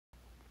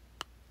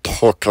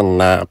took a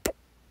nap.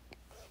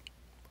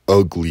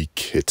 Ugly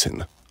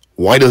kitten.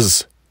 Why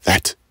does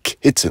that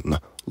kitten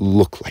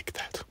look like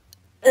that?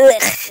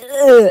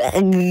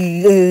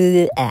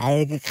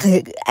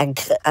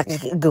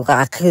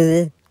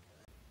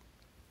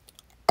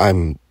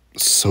 I'm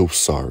so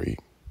sorry.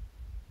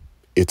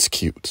 It's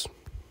cute.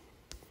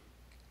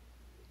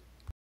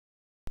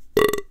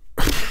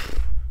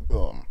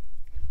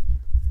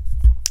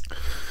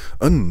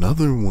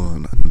 Another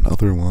one.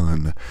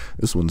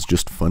 This one's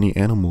just funny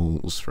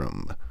animals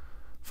from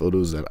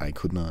photos that I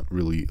could not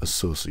really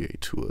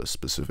associate to a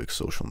specific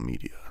social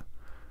media.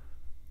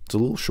 It's a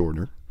little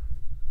shorter,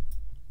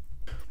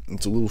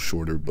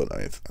 but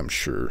I'm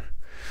sure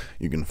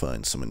you can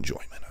find some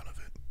enjoyment out of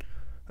it.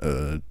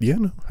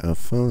 Have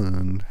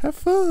fun.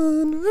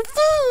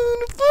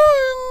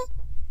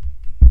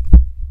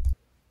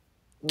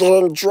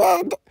 Getting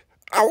dragged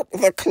out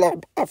of the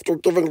club after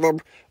giving them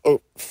a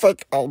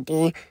fake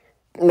ID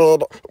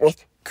made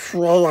with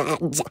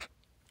crayons.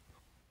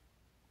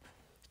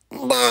 No,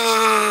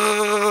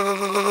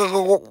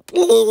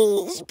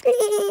 please,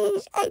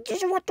 I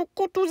just want to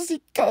go to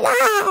the club.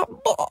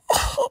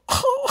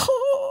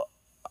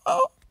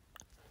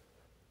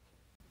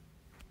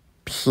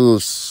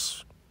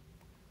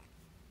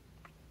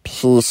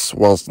 Peace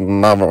was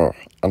never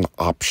an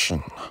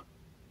option.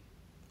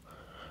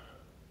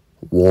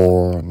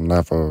 War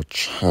never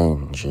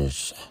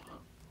changes.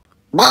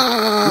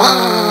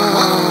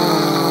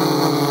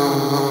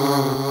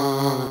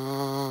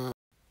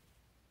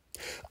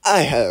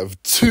 I have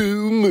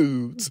two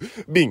moods,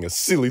 being a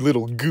silly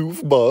little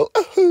goofball,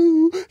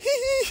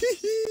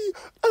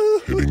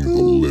 hitting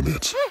the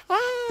limit,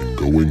 and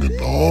going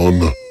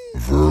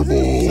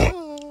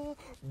non-verbal.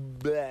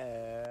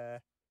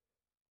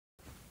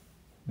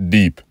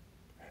 Deep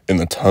in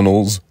the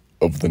tunnels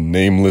of the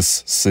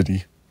nameless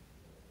city,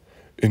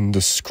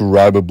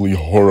 indescribably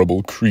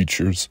horrible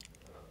creatures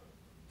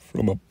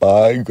from a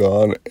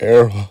bygone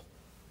era.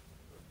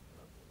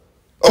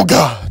 Oh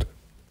God!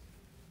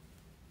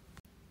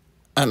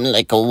 I'm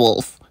like a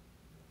wolf.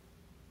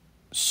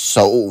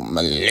 So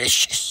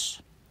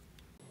malicious.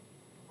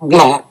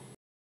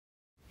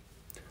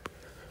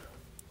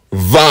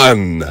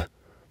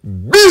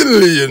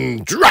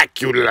 1,000,000,000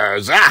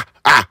 Draculas!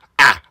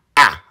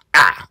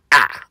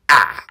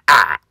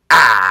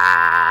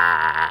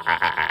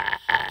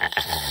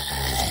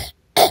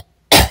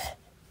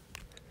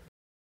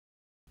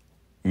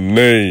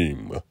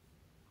 Name.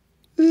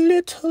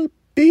 Little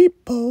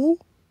people.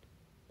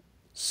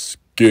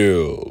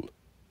 Skill.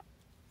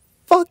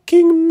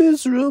 Fucking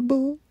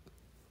miserable.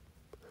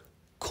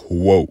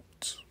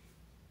 Quote.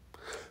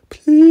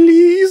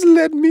 Please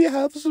let me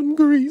have some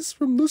grease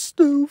from the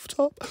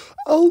stovetop.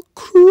 I'll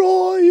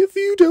cry if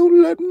you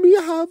don't let me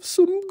have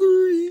some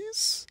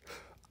grease.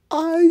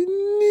 I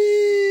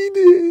need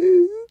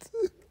it.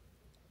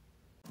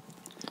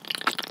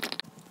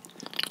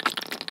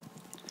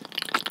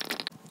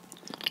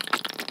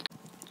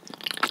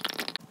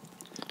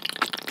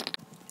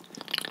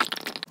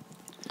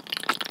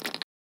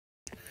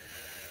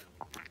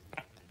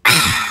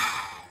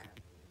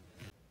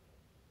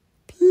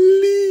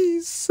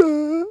 Please,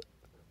 sir,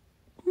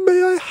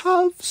 may I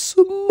have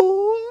some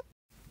more?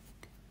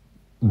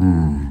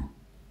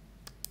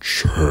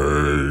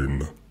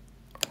 Chain.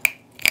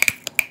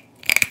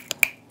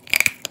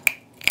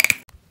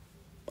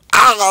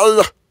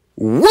 I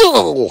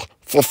will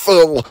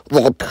fulfill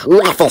the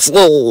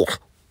prophecy.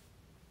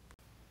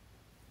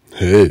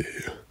 Hey,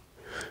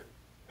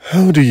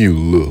 how do you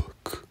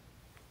look?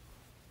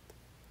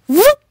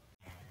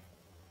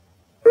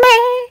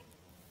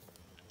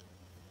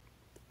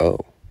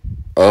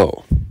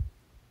 Oh,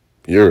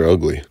 you're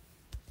ugly.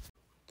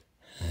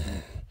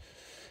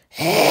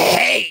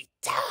 Hate.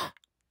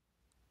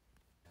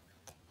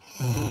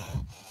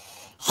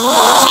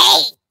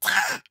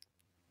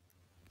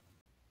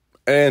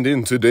 And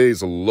in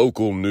today's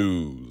local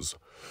news,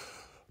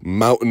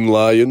 mountain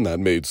lion that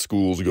made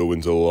schools go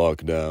into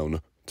lockdown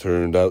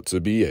turned out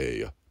to be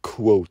a,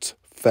 quote,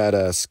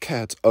 fat-ass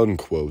cat,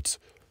 unquote,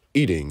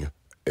 eating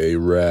a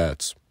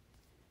rat.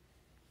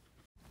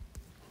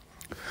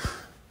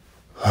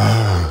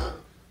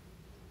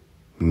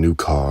 New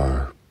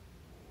car,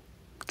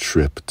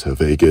 trip to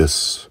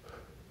Vegas,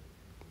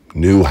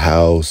 new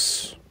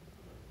house,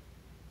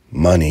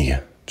 money,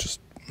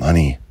 just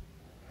money.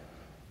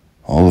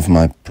 All of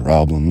my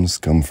problems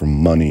come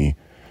from money.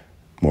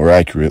 More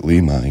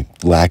accurately, my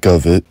lack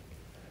of it.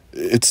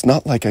 It's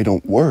not like I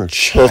don't work.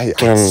 I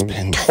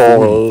spend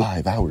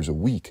 45 hours a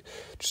week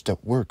just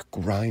at work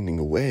grinding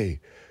away.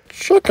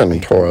 Chicken I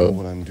toy. know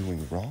what I'm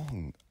doing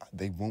wrong.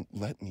 They won't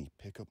let me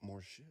pick up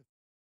more shit.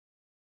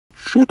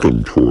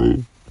 Chicken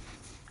toy.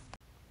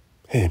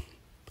 Hey,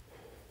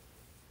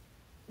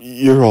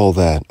 you're all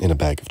that in a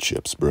bag of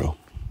chips, bro.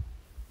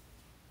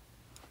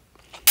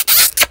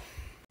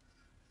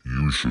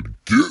 You should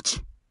get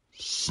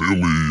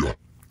silly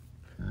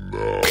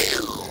now.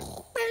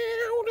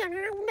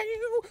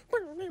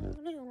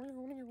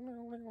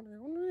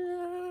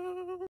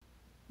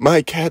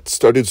 My cat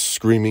started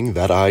screaming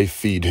that I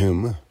feed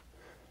him,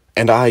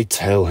 And I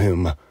tell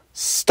him,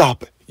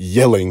 "Stop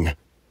yelling."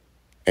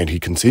 And he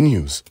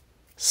continues.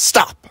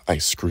 "Stop," I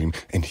scream,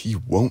 and he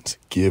won't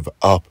give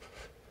up.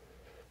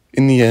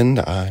 In the end,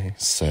 I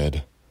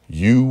said,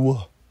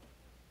 "You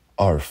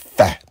are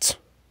fat."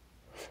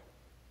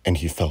 And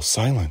he fell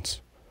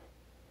silent.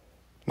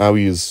 Now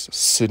he is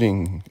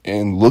sitting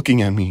and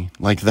looking at me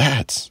like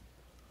that.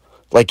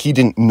 Like he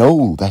didn't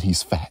know that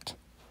he's fat.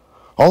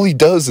 All he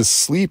does is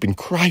sleep and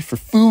cry for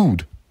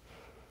food.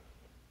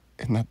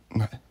 And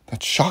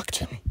that shocked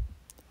him.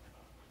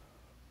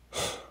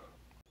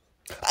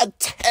 A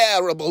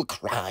terrible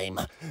crime.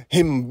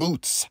 Him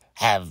boots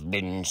have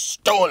been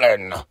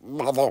stolen.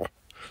 Mother,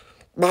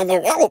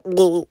 help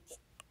me.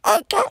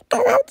 I can't go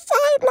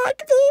outside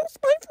like this.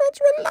 My friends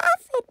will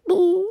laugh at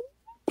me.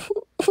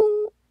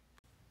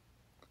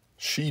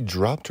 She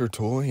dropped her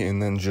toy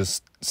and then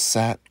just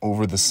sat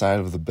over the side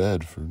of the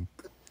bed for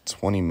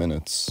 20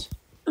 minutes.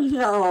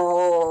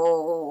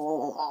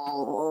 No.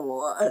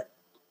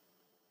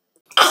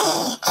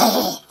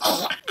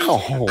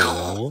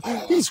 Oh,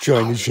 he's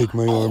trying to shake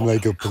my arm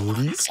like a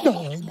police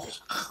dog.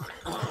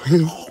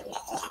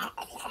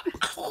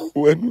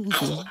 When will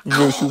the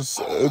vicious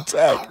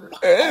attack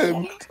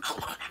end?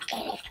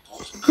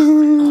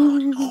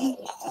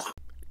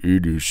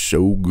 It is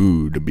so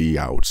good to be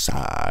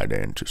outside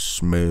and to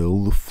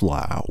smell the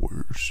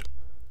flowers.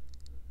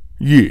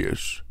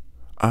 Yes,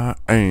 I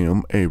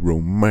am a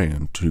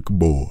romantic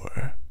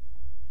boy.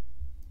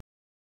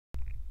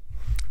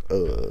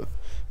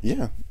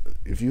 Yeah,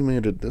 if you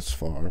made it this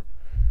far,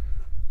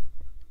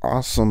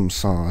 awesome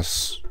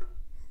sauce,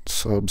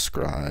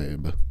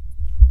 subscribe.